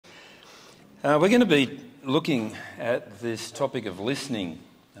We're going to be looking at this topic of listening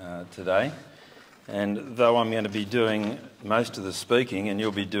today, and though I'm going to be doing most of the speaking and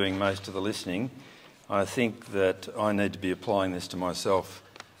you'll be doing most of the listening, I think that I need to be applying this to myself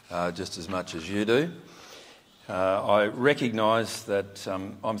just as much as you do. I recognise that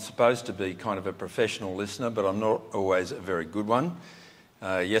I'm supposed to be kind of a professional listener, but I'm not always a very good one.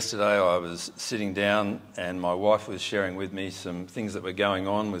 Yesterday I was sitting down and my wife was sharing with me some things that were going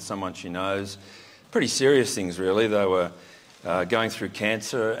on with someone she knows. Pretty serious things really. They were going through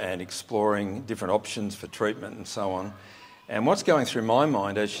cancer and exploring different options for treatment and so on. And what's going through my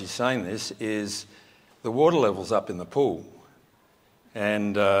mind as she's saying this is the water level's up in the pool.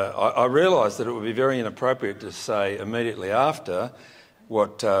 And I realised that it would be very inappropriate to say immediately after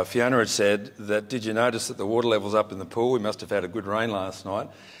what Fiona had said, that did you notice that the water level's up in the pool? We must have had a good rain last night.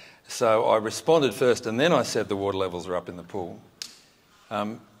 So I responded first and then I said the water levels are up in the pool.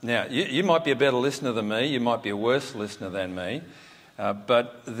 Now, you might be a better listener than me, you might be a worse listener than me,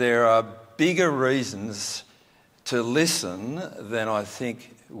 but there are bigger reasons to listen than I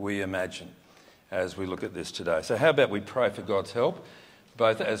think we imagine as we look at this today. So how about we pray for God's help,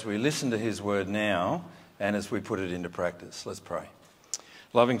 both as we listen to his word now and as we put it into practice. Let's pray.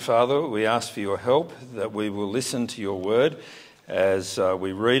 Loving Father, we ask for your help, that we will listen to your word as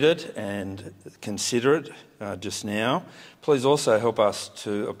we read it and consider it just now. Please also help us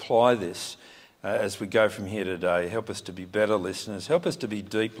to apply this as we go from here today. Help us to be better listeners. Help us to be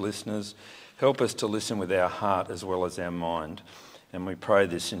deep listeners. Help us to listen with our heart as well as our mind. And we pray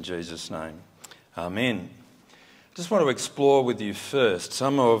this in Jesus' name. Amen. Just want to explore with you first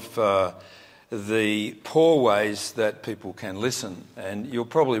some of the poor ways that people can listen. And you'll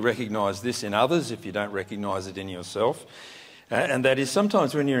probably recognise this in others if you don't recognise it in yourself. And that is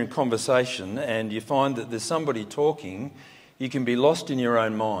sometimes when you're in conversation and you find that there's somebody talking, you can be lost in your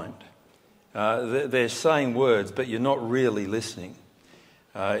own mind. They're saying words, but you're not really listening.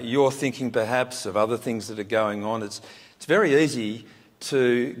 You're thinking perhaps of other things that are going on. It's very easy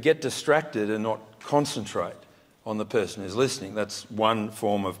to get distracted and not concentrate on the person who's listening. That's one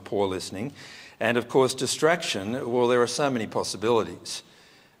form of poor listening. And of course, distraction, well, there are so many possibilities.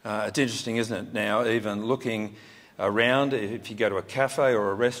 It's interesting, isn't it, now, even looking around, if you go to a cafe or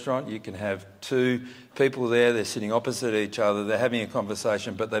a restaurant, you can have two people there, they're sitting opposite each other, they're having a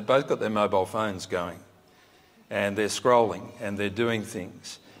conversation, but they've both got their mobile phones going. And they're scrolling and they're doing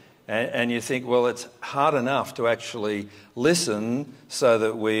things. And you think, well, it's hard enough to actually listen so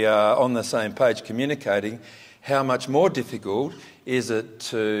that we are on the same page communicating. How much more difficult is it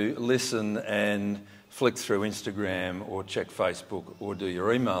to listen and flick through Instagram or check Facebook or do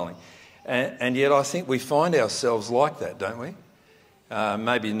your emailing? And yet I think we find ourselves like that, don't we?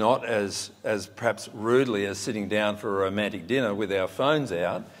 Maybe not as perhaps rudely as sitting down for a romantic dinner with our phones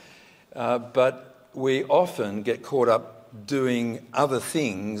out, but we often get caught up doing other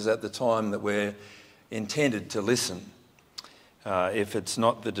things at the time that we're intended to listen. If it's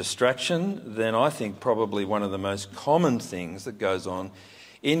not the distraction, then I think probably one of the most common things that goes on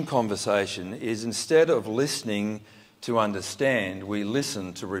in conversation is instead of listening to understand, we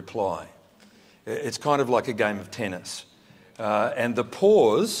listen to reply. It's kind of like a game of tennis. And the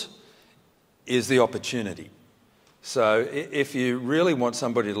pause is the opportunity. So if you really want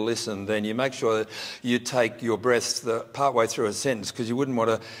somebody to listen, then you make sure that you take your breaths partway through a sentence, because you wouldn't want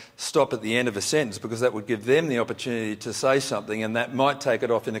to stop at the end of a sentence, because that would give them the opportunity to say something and that might take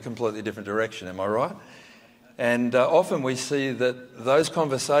it off in a completely different direction. Am I right? And often we see that those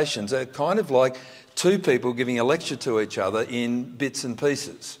conversations are kind of like two people giving a lecture to each other in bits and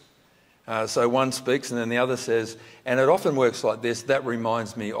pieces. So one speaks and then the other says, and it often works like this, that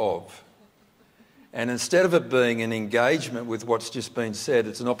reminds me of. And instead of it being an engagement with what's just been said,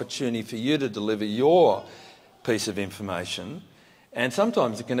 it's an opportunity for you to deliver your piece of information. And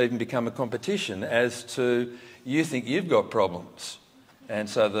sometimes it can even become a competition as to you think you've got problems. And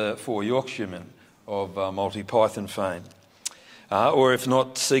so the four Yorkshiremen of Monty Python fame. Or if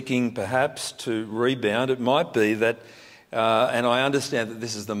not seeking perhaps to rebound, it might be that, and I understand that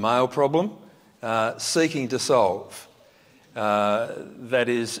this is the male problem, seeking to solve. That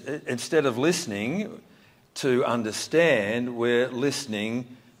is, instead of listening to understand, we're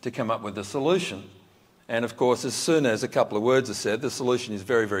listening to come up with a solution. And of course, as soon as a couple of words are said, the solution is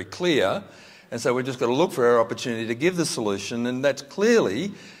very, very clear. And so we've just got to look for our opportunity to give the solution. And that's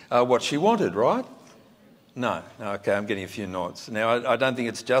clearly what she wanted, right? No. Okay, I'm getting a few nods. Now, I don't think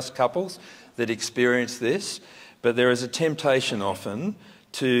it's just couples that experience this, but there is a temptation often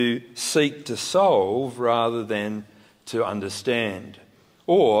to seek to solve rather than to understand.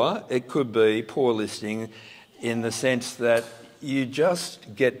 Or it could be poor listening in the sense that you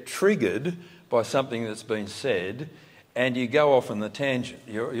just get triggered by something that's been said and you go off on the tangent.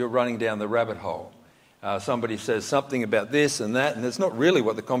 You're running down the rabbit hole. Somebody says something about this and that, and it's not really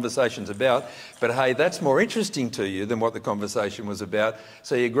what the conversation's about, but hey, that's more interesting to you than what the conversation was about.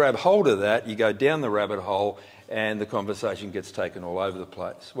 So you grab hold of that, you go down the rabbit hole, and the conversation gets taken all over the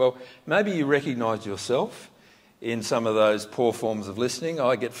place. Well, maybe you recognise yourself in some of those poor forms of listening.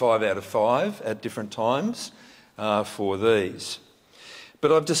 I get 5 out of 5 at different times for these.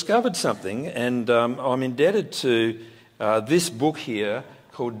 But I've discovered something, and I'm indebted to this book here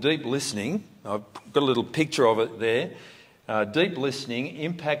called Deep Listening. I've got a little picture of it there. Deep Listening,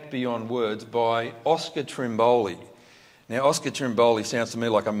 Impact Beyond Words by Oscar Trimboli. Now, Oscar Trimboli sounds to me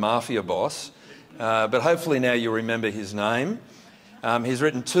like a mafia boss, but hopefully now you remember his name. He's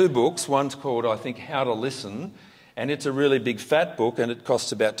written 2 books. One's called, I think, How to Listen, and it's a really big fat book and it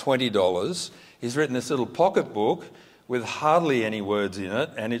costs about $20. He's written this little pocket book with hardly any words in it,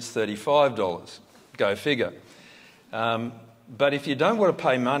 and it's $35. Go figure. But if you don't want to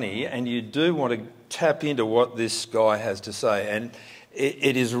pay money and you do want to tap into what this guy has to say, and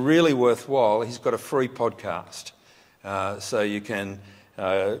it is really worthwhile, he's got a free podcast. So you can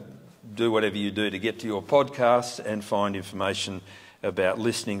do whatever you do to get to your podcast and find information about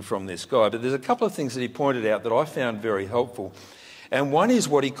listening from this guy. But there's a couple of things that he pointed out that I found very helpful. And one is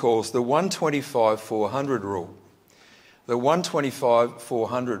what he calls the 125-400 rule. The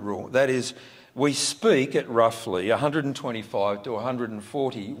 125-400 rule. That is, we speak at roughly 125 to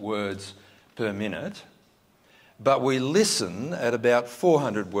 140 words per minute, but we listen at about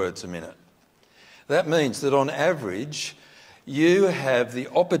 400 words a minute. That means that on average, you have the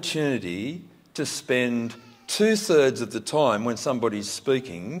opportunity to spend 2/3 of the time when somebody's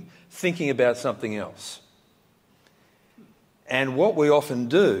speaking thinking about something else. And what we often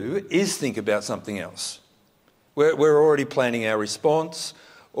do is think about something else. We're already planning our response,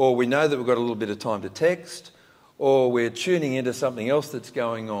 or we know that we've got a little bit of time to text, or we're tuning into something else that's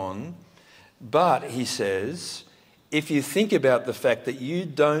going on. But, he says, if you think about the fact that you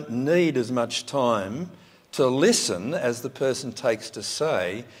don't need as much time to listen as the person takes to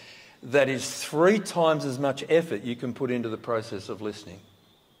say, that is 3 times as much effort you can put into the process of listening.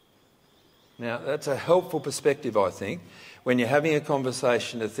 Now, that's a helpful perspective, I think, when you're having a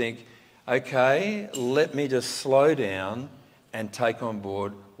conversation, to think, okay, let me just slow down and take on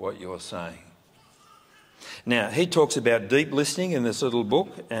board what you're saying. Now, he talks about deep listening in this little book,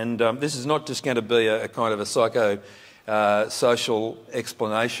 and this is not just going to be a kind of a social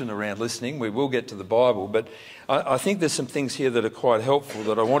explanation around listening. We will get to the Bible, but I think there's some things here that are quite helpful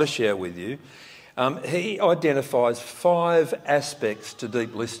that I want to share with you. He identifies 5 aspects to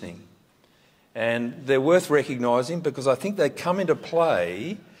deep listening, and they're worth recognising because I think they come into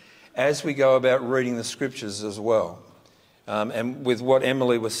play as we go about reading the scriptures as well. And with what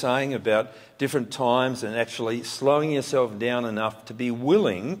Emily was saying about different times and actually slowing yourself down enough to be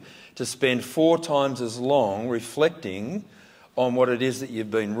willing to spend 4 times as long reflecting on what it is that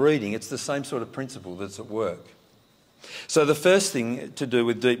you've been reading, it's the same sort of principle that's at work. So the first thing to do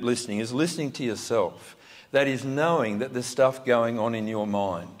with deep listening is listening to yourself. That is, knowing that there's stuff going on in your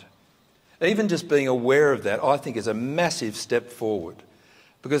mind. Even just being aware of that, I think, is a massive step forward.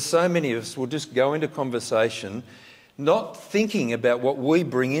 Because so many of us will just go into conversation not thinking about what we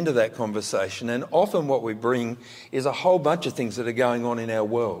bring into that conversation, and often what we bring is a whole bunch of things that are going on in our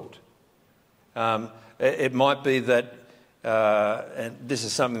world. It might be that, and this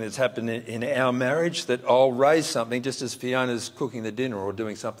is something that's happened in our marriage, that I'll raise something just as Fiona's cooking the dinner or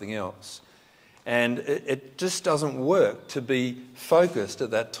doing something else. And it just doesn't work to be focused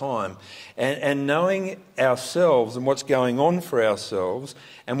at that time. And knowing ourselves and what's going on for ourselves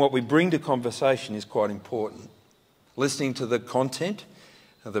and what we bring to conversation is quite important. Listening to the content,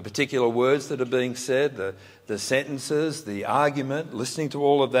 the particular words that are being said, the sentences, the argument, listening to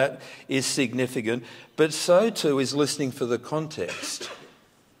all of that is significant. But so too is listening for the context.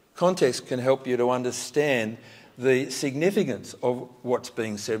 Context can help you to understand the significance of what's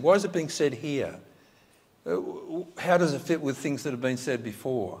being said. Why is it being said here? How does it fit with things that have been said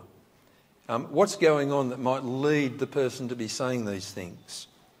before? What's going on that might lead the person to be saying these things?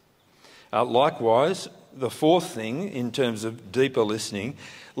 Likewise, the 4th thing in terms of deeper listening,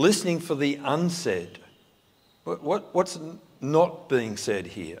 listening for the unsaid. What's not being said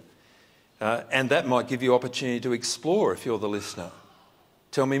here? And that might give you opportunity to explore if you're the listener.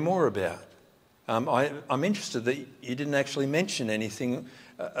 Tell me more about it. I'm interested that you didn't actually mention anything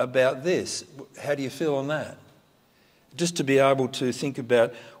about this. How do you feel on that? Just to be able to think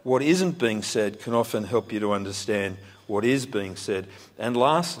about what isn't being said can often help you to understand what is being said. And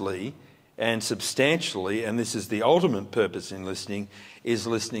lastly, and substantially, and this is the ultimate purpose in listening, is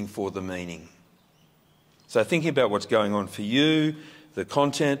listening for the meaning. So thinking about what's going on for you, the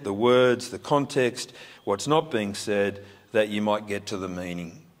content, the words, the context, what's not being said, that you might get to the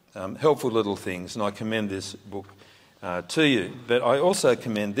meaning. Helpful little things, and I commend this book to you. But I also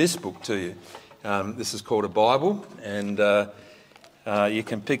commend this book to you. This is called a Bible, and you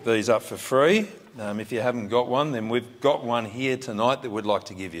can pick these up for free. If you haven't got one, then we've got one here tonight that we'd like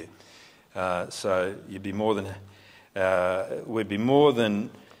to give you. So we'd be more than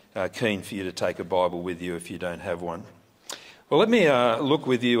keen for you to take a Bible with you if you don't have one. Well, let me look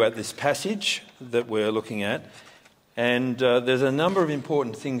with you at this passage that we're looking at. And there's a number of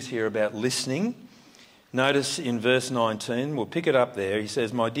important things here about listening. Notice in verse 19, we'll pick it up there. He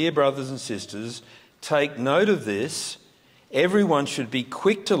says, "My dear brothers and sisters, take note of this. Everyone should be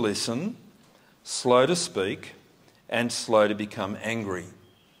quick to listen, slow to speak, and slow to become angry."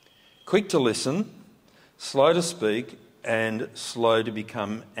 Quick to listen, slow to speak, and slow to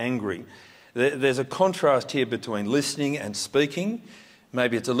become angry. There's a contrast here between listening and speaking.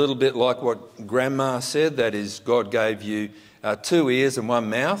 Maybe it's a little bit like what Grandma said, that is, God gave you 2 ears and 1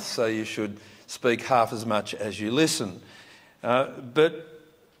 mouth, so you should speak half as much as you listen. But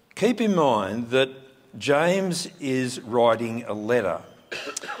keep in mind that James is writing a letter.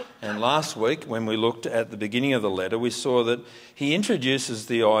 And last week, when we looked at the beginning of the letter, we saw that he introduces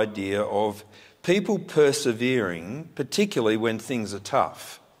the idea of people persevering, particularly when things are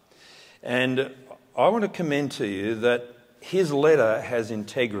tough. And I want to commend to you that his letter has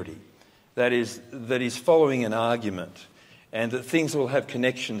integrity, that is, that he's following an argument, and that things will have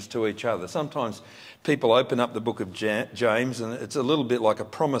connections to each other. Sometimes people open up the book of James and it's a little bit like a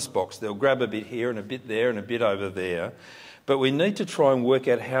promise box. They'll grab a bit here and a bit there and a bit over there. But we need to try and work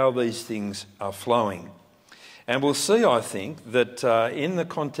out how these things are flowing. And we'll see, I think, that in the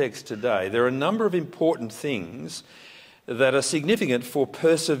context today, there are a number of important things that are significant for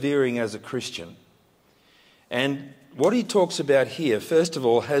persevering as a Christian. And what he talks about here, first of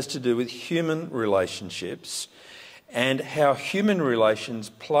all, has to do with human relationships and how human relations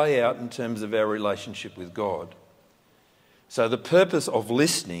play out in terms of our relationship with God. So the purpose of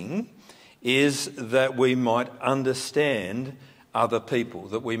listening is that we might understand other people,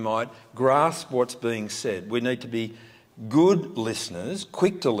 that we might grasp what's being said. We need to be good listeners,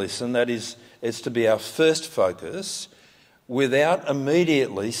 quick to listen, that is, it's to be our first focus, without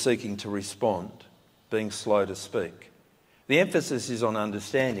immediately seeking to respond, being slow to speak. The emphasis is on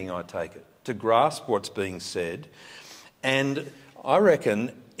understanding, I take it, to grasp what's being said. And I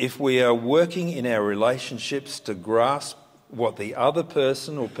reckon if we are working in our relationships to grasp what the other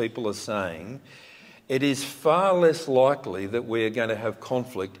person or people are saying, it is far less likely that we are going to have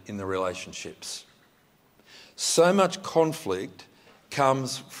conflict in the relationships. So much conflict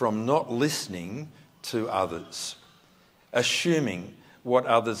comes from not listening to others, assuming what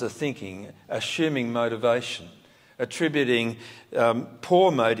others are thinking, assuming motivation, attributing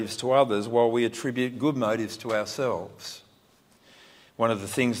poor motives to others while we attribute good motives to ourselves. One of the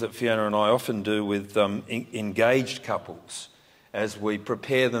things that Fiona and I often do with engaged couples as we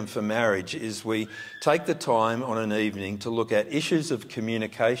prepare them for marriage is we take the time on an evening to look at issues of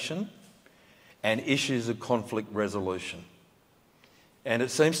communication and issues of conflict resolution. And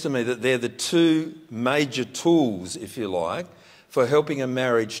it seems to me that they're the two major tools, if you like, for helping a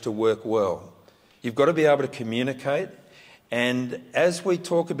marriage to work well. You've got to be able to communicate, and as we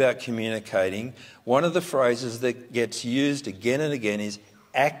talk about communicating, one of the phrases that gets used again and again is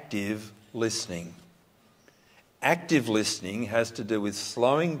active listening. Active listening has to do with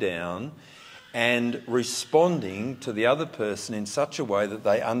slowing down and responding to the other person in such a way that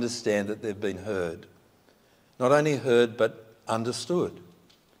they understand that they've been heard. Not only heard, but understood.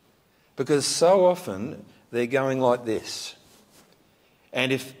 Because so often they're going like this.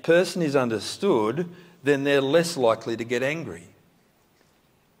 And if a person is understood, then they're less likely to get angry.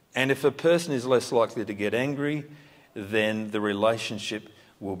 And if a person is less likely to get angry, then the relationship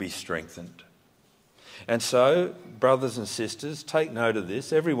will be strengthened. And so, brothers and sisters, take note of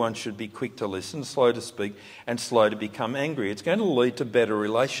this. Everyone should be quick to listen, slow to speak, and slow to become angry. It's going to lead to better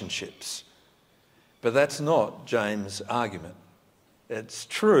relationships. But that's not James' argument. It's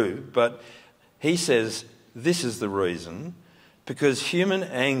true, but he says this is the reason, because human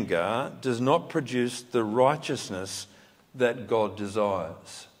anger does not produce the righteousness that God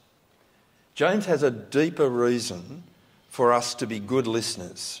desires. James has a deeper reason for us to be good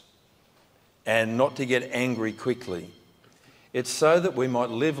listeners and not to get angry quickly. It's so that we might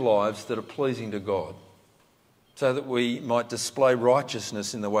live lives that are pleasing to God, so that we might display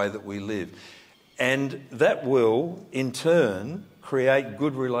righteousness in the way that we live. And that will, in turn, create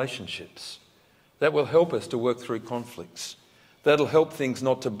good relationships. That will help us to work through conflicts. That'll help things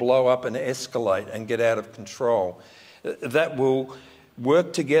not to blow up and escalate and get out of control. That will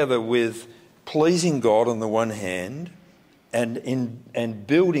work together with pleasing God on the one hand and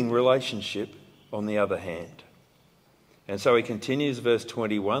building relationship on the other hand. And so he continues, verse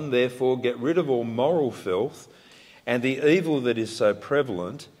 21, therefore get rid of all moral filth and the evil that is so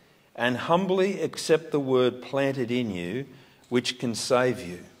prevalent, and humbly accept the word planted in you, which can save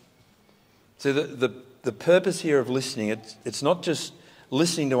you. So the purpose here of listening, it's not just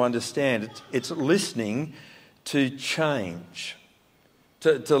listening to understand, it's listening to change,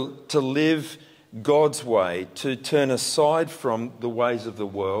 to live God's way, to turn aside from the ways of the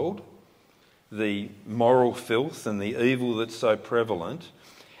world, the moral filth and the evil that's so prevalent,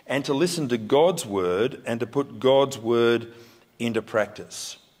 and to listen to God's word and to put God's word into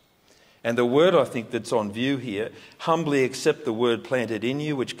practice. And the word, I think, that's on view here, humbly accept the word planted in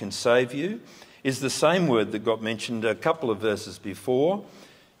you, which can save you, is the same word that got mentioned a couple of verses before,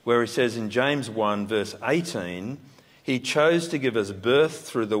 where he says in James 1, verse 18, he chose to give us birth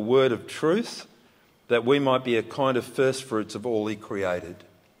through the word of truth, that we might be a kind of first fruits of all he created.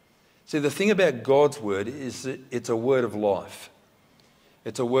 See, the thing about God's word is that it's a word of life.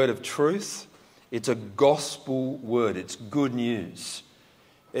 It's a word of truth. It's a gospel word. It's good news.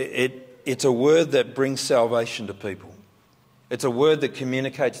 It's a word that brings salvation to people. It's a word that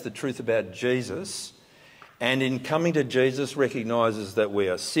communicates the truth about Jesus, and in coming to Jesus recognises that we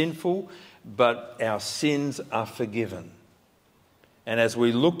are sinful, but our sins are forgiven. And as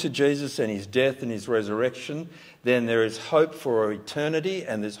we look to Jesus and his death and his resurrection, then there is hope for eternity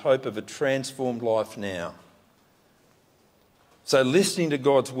and there's hope of a transformed life now. So listening to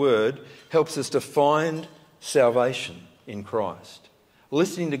God's word helps us to find salvation in Christ.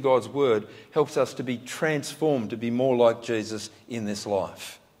 Listening to God's word helps us to be transformed, to be more like Jesus in this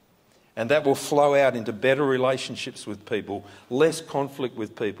life. And that will flow out into better relationships with people, less conflict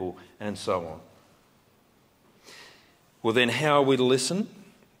with people, and so on. Well, then how are we to listen?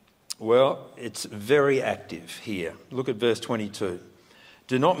 Well, it's very active here. Look at verse 22.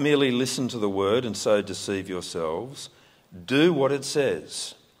 Do not merely listen to the word and so deceive yourselves. Do what it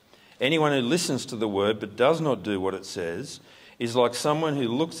says. Anyone who listens to the word but does not do what it says is like someone who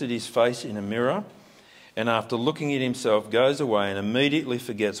looks at his face in a mirror and after looking at himself goes away and immediately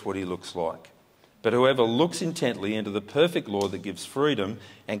forgets what he looks like. But whoever looks intently into the perfect law that gives freedom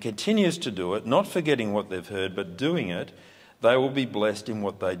and continues to do it, not forgetting what they've heard but doing it, they will be blessed in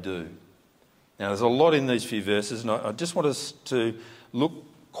what they do. Now there's a lot in these few verses, and I just want us to look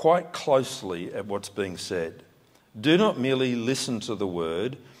quite closely at what's being said. Do not merely listen to the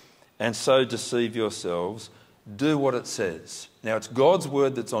word and so deceive yourselves. Do what it says. Now it's God's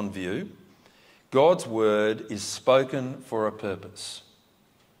word that's on view. God's word is spoken for a purpose,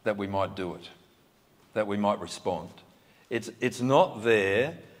 that we might do it, that we might respond. It's not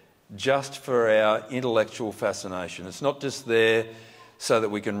there just for our intellectual fascination. It's not just there so that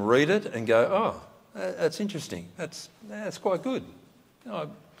we can read it and go, oh, that's interesting. That's quite good. I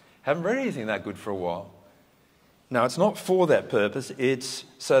haven't read anything that good for a while. No, it's not for that purpose. It's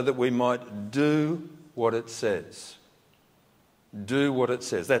so that we might do what it says. Do what it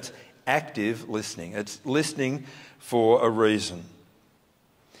says. That's active listening. It's listening for a reason.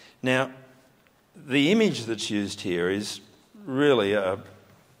 Now, the image that's used here is really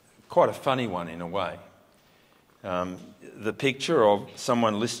quite a funny one in a way. The picture of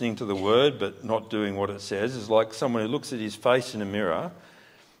someone listening to the word but not doing what it says is like someone who looks at his face in a mirror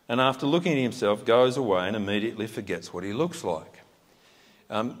and after looking at himself goes away and immediately forgets what he looks like.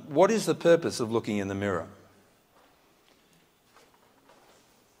 What is the purpose of looking in the mirror?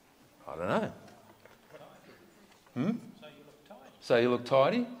 I don't know. So you look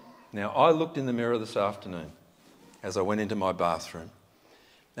tidy? Now, I looked in the mirror this afternoon as I went into my bathroom,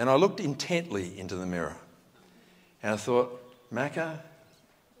 and I looked intently into the mirror, and I thought, Macca,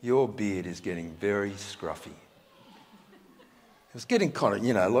 your beard is getting very scruffy. It was getting kind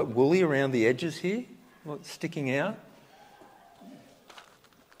of, like woolly around the edges here, like sticking out.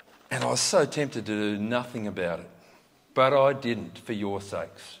 And I was so tempted to do nothing about it, but I didn't, for your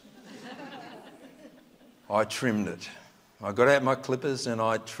sakes. I trimmed it. I got out my clippers and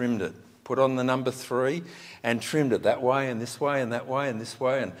I trimmed it. Put on the number 3 and trimmed it that way and this way and that way and this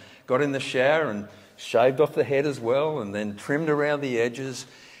way, and got in the shower and shaved off the head as well and then trimmed around the edges.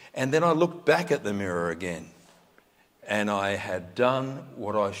 And then I looked back at the mirror again and I had done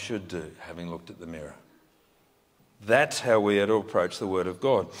what I should do, having looked at the mirror. That's how we are to approach the Word of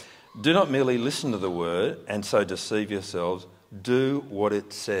God. Do not merely listen to the Word and so deceive yourselves. Do what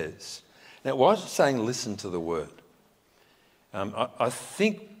it says. Now, why is it saying listen to the word? I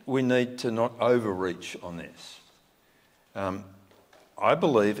think we need to not overreach on this. I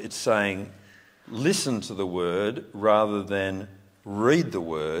believe it's saying listen to the word rather than read the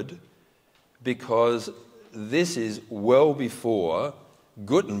word, because this is well before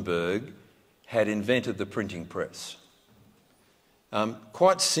Gutenberg had invented the printing press.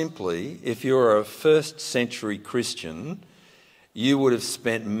 Quite simply, if you're a first century Christian, you would have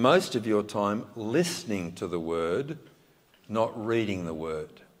spent most of your time listening to the word, not reading the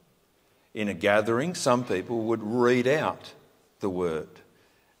word. In a gathering, some people would read out the word.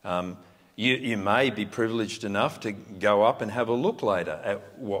 You may be privileged enough to go up and have a look later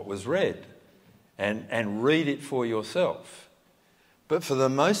at what was read and read it for yourself. But for the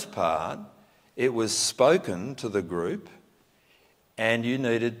most part, it was spoken to the group, and you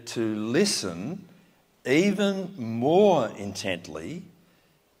needed to listen even more intently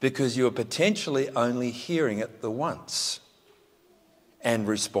because you were potentially only hearing it the once and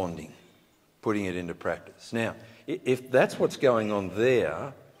responding, putting it into practice. Now, if that's what's going on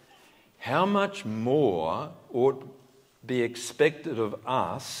there, how much more ought be expected of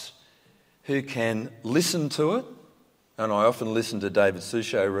us who can listen to it? And I often listen to David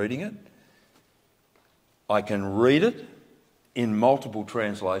Suchet reading it. I can read it in multiple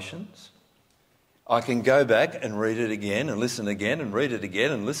translations. I can go back and read it again and listen again and read it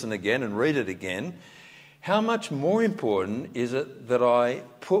again and listen again and read it again. How much more important is it that I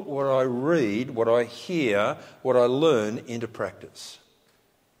put what I read, what I hear, what I learn into practice?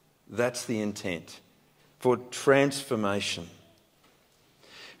 That's the intent for transformation.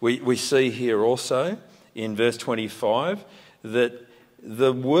 We see here also in verse 25 that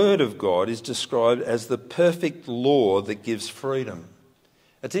the Word of God is described as the perfect law that gives freedom.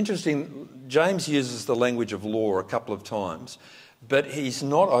 It's interesting, James uses the language of law a couple of times, but he's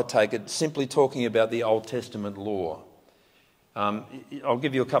not, I take it, simply talking about the Old Testament law. I'll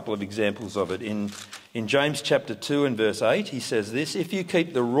give you a couple of examples of it. In James chapter 2 and verse 8, he says this: if you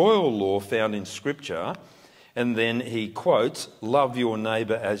keep the royal law found in Scripture, and then he quotes, love your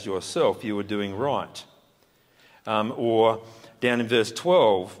neighbour as yourself, you are doing right. Or down in verse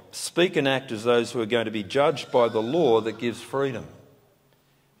 12, speak and act as those who are going to be judged by the law that gives freedom.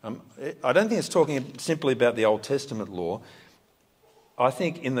 I don't think it's talking simply about the Old Testament law. I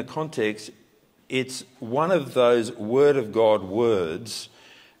think in the context, it's one of those Word of God words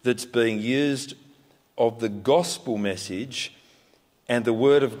that's being used of the gospel message and the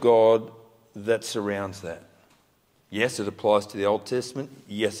Word of God that surrounds that. Yes, it applies to the Old Testament.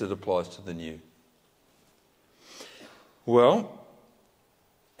 Yes, it applies to the New. Well,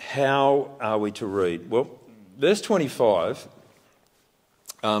 how are we to read? Well, verse 25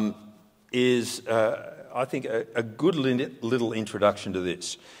 is, I think, a good little introduction to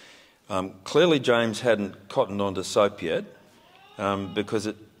this. Clearly, James hadn't cottoned onto soap yet, because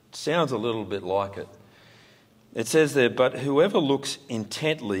it sounds a little bit like it. It says there, but whoever looks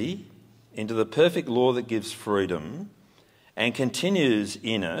intently into the perfect law that gives freedom and continues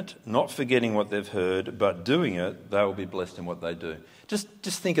in it, not forgetting what they've heard, but doing it, they will be blessed in what they do. Just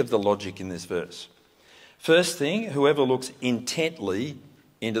think of the logic in this verse. First thing, whoever looks intently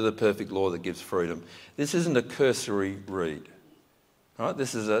into the perfect law that gives freedom. This isn't a cursory read. Right?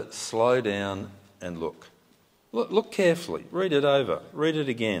 This is a slow down and look. Look carefully. Read it over. Read it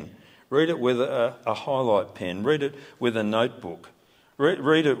again. Read it with a highlight pen. Read it with a notebook.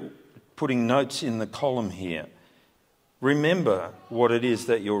 Read it putting notes in the column here. Remember what it is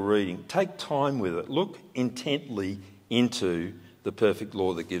that you're reading. Take time with it. Look intently into the perfect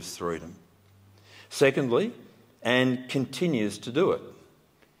law that gives freedom. Secondly, and continues to do it.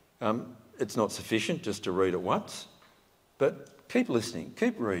 It's not sufficient just to read it once, but keep listening,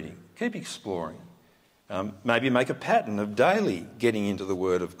 keep reading, keep exploring. Maybe make a pattern of daily getting into the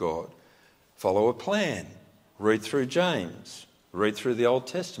Word of God. Follow a plan. Read through James. Read through the Old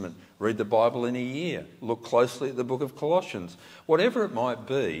Testament. Read the Bible in a year. Look closely at the book of Colossians. Whatever it might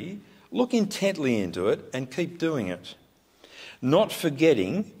be, look intently into it and keep doing it. Not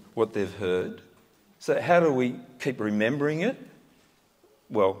forgetting what they've heard. So how do we keep remembering it?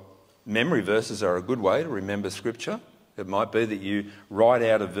 Well, memory verses are a good way to remember Scripture. It might be that you write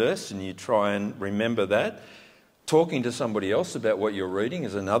out a verse and you try and remember that. Talking to somebody else about what you're reading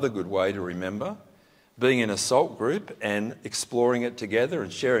is another good way to remember. Being in a SALT group and exploring it together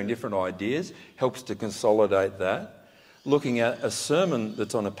and sharing different ideas helps to consolidate that. Looking at a sermon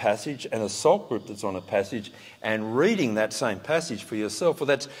that's on a passage and a SALT group that's on a passage and reading that same passage for yourself. Well,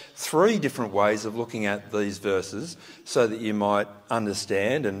 that's 3 different ways of looking at these verses so that you might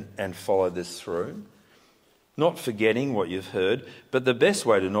understand and follow this through. Not forgetting what you've heard, but the best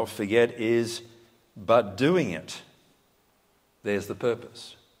way to not forget is but doing it. There's the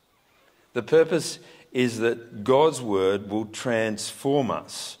purpose. The purpose is that God's word will transform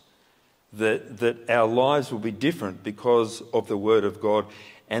us, that our lives will be different because of the word of God.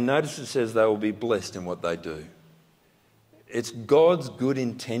 And notice it says they will be blessed in what they do. It's God's good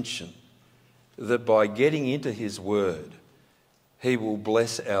intention that by getting into his word, he will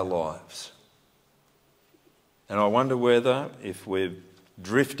bless our lives. And I wonder whether, if we've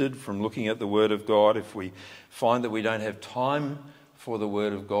drifted from looking at the word of God, if we find that we don't have time for the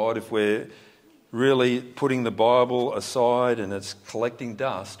word of God, if we're really putting the Bible aside and it's collecting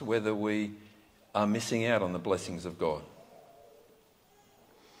dust, whether we are missing out on the blessings of God.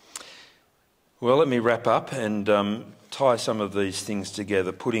 Well, let me wrap up and tie some of these things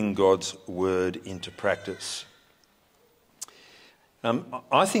together, putting God's word into practice.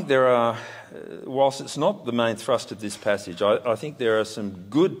 I think there are, whilst it's not the main thrust of this passage, I think there are some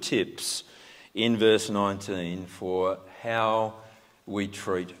good tips in verse 19 for how we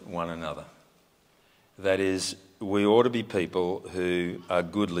treat one another. That is, we ought to be people who are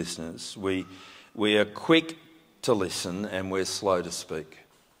good listeners. We are quick to listen and we're slow to speak.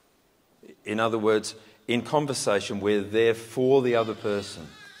 In other words, in conversation, we're there for the other person.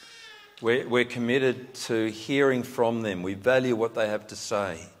 We're committed to hearing from them. We value what they have to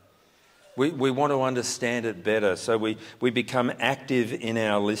say. We want to understand it better, so we become active in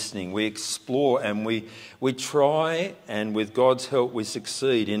our listening. We explore and we try, and with God's help we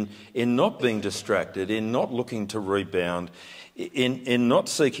succeed in not being distracted, in not looking to rebound, in not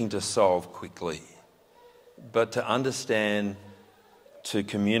seeking to solve quickly, but to understand, to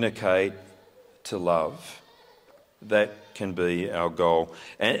communicate, to love. That can be our goal.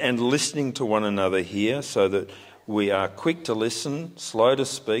 And listening to one another here so that we are quick to listen, slow to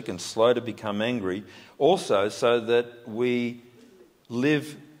speak and slow to become angry. Also so that we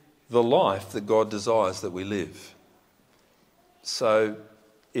live the life that God desires that we live. So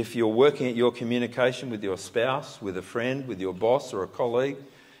if you're working at your communication with your spouse, with a friend, with your boss or a colleague,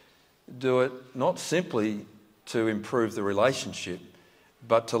 do it not simply to improve the relationship,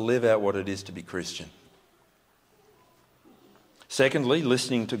 but to live out what it is to be Christian. Secondly,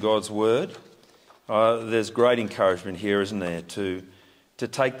 listening to God's word. There's great encouragement here, isn't there, to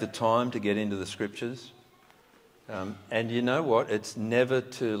take the time to get into the scriptures. And you know what? It's never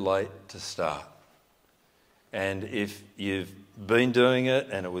too late to start. And if you've been doing it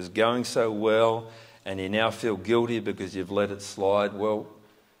and it was going so well and you now feel guilty because you've let it slide, well,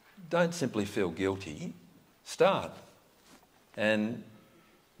 don't simply feel guilty. Start. And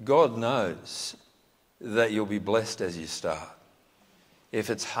God knows that you'll be blessed as you start. If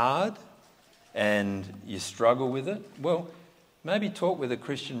it's hard and you struggle with it, well, maybe talk with a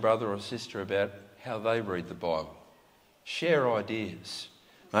Christian brother or sister about how they read the Bible. Share ideas.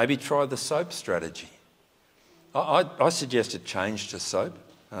 Maybe try the SOAP strategy. I suggest a change to SOAP,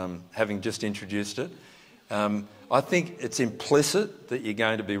 having just introduced it. I think it's implicit that you're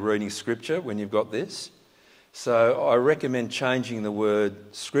going to be reading Scripture when you've got this. So I recommend changing the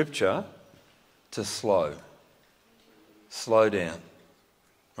word Scripture to slow. Slow down.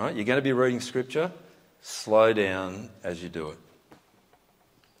 Right? You're going to be reading Scripture, slow down as you do it.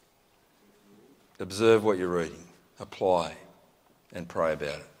 Observe what you're reading, apply, and pray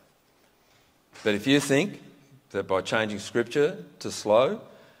about it. But if you think that by changing Scripture to slow,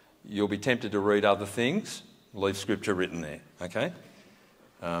 you'll be tempted to read other things, leave Scripture written there, okay?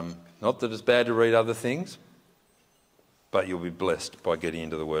 Not that it's bad to read other things, but you'll be blessed by getting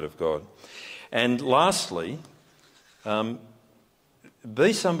into the Word of God. And lastly,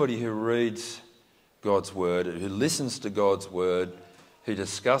 be somebody who reads God's word, who listens to God's word, who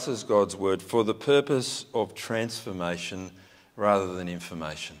discusses God's word for the purpose of transformation rather than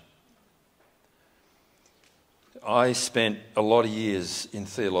information. I spent a lot of years in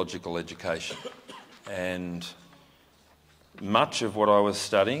theological education, and much of what I was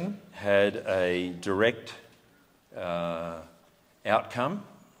studying had a direct outcome,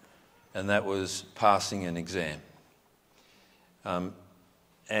 and that was passing an exam.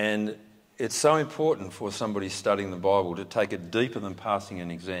 And it's so important for somebody studying the Bible to take it deeper than passing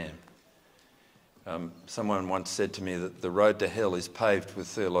an exam. Someone once said to me that the road to hell is paved with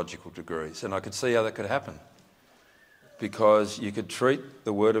theological degrees, and I could see how that could happen, because you could treat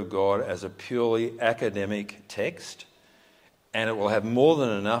the Word of God as a purely academic text, and it will have more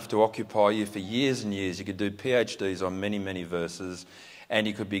than enough to occupy you for years and years. You could do PhDs on many, many verses, and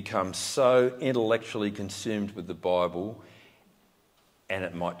you could become so intellectually consumed with the Bible, and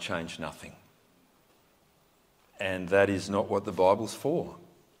it might change nothing. And that is not what the Bible's for.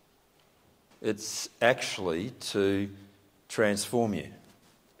 It's actually to transform you,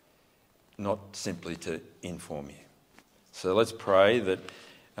 not simply to inform you. So let's pray that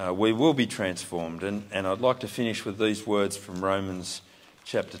we will be transformed. And I'd like to finish with these words from Romans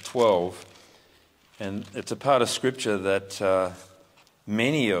chapter 12. And it's a part of Scripture that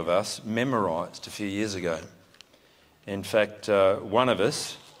many of us memorised a few years ago. In fact, one of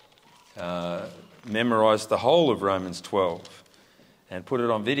us memorised the whole of Romans 12 and put it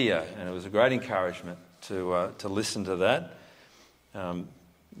on video, and it was a great encouragement to listen to that.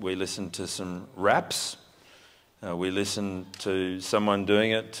 We listened to some raps. We listened to someone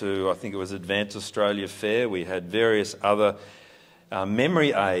doing it to, I think it was Advance Australia Fair. We had various other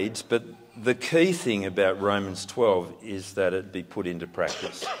memory aids, but the key thing about Romans 12 is that it be put into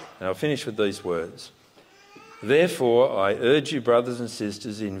practice. And I'll finish with these words. Therefore, I urge you, brothers and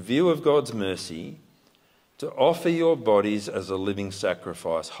sisters, in view of God's mercy, to offer your bodies as a living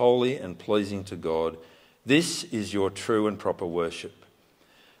sacrifice, holy and pleasing to God. This is your true and proper worship.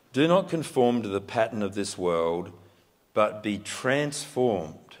 Do not conform to the pattern of this world, but be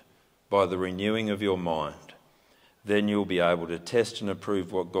transformed by the renewing of your mind. Then you'll be able to test and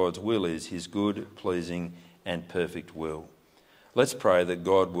approve what God's will is, his good, pleasing and perfect will. Let's pray that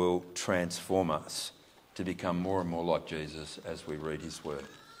God will transform us to become more and more like Jesus as we read his word.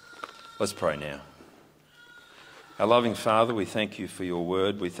 Let's pray now. Our loving Father, we thank you for your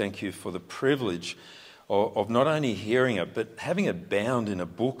word. We thank you for the privilege of not only hearing it, but having it bound in a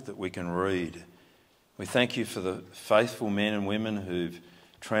book that we can read. We thank you for the faithful men and women who've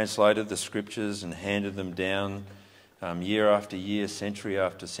translated the scriptures and handed them down year after year, century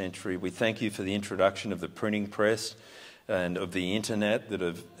after century. We thank you for the introduction of the printing press and of the internet that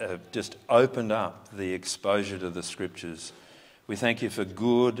have just opened up the exposure to the scriptures. We thank you for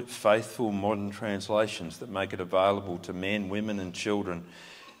good, faithful, modern translations that make it available to men, women and children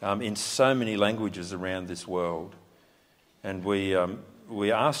in so many languages around this world. And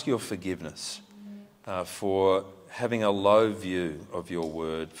we ask your forgiveness for having a low view of your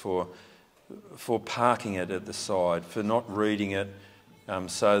word, for parking it at the side, for not reading it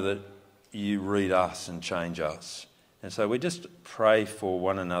so that you read us and change us. And so we just pray for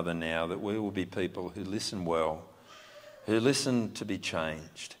one another now that we will be people who listen well, who listen to be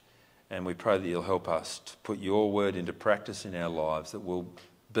changed. And we pray that you'll help us to put your word into practice in our lives, that we'll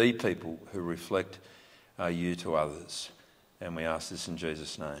be people who reflect you to others. And we ask this in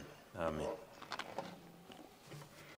Jesus' name. Amen.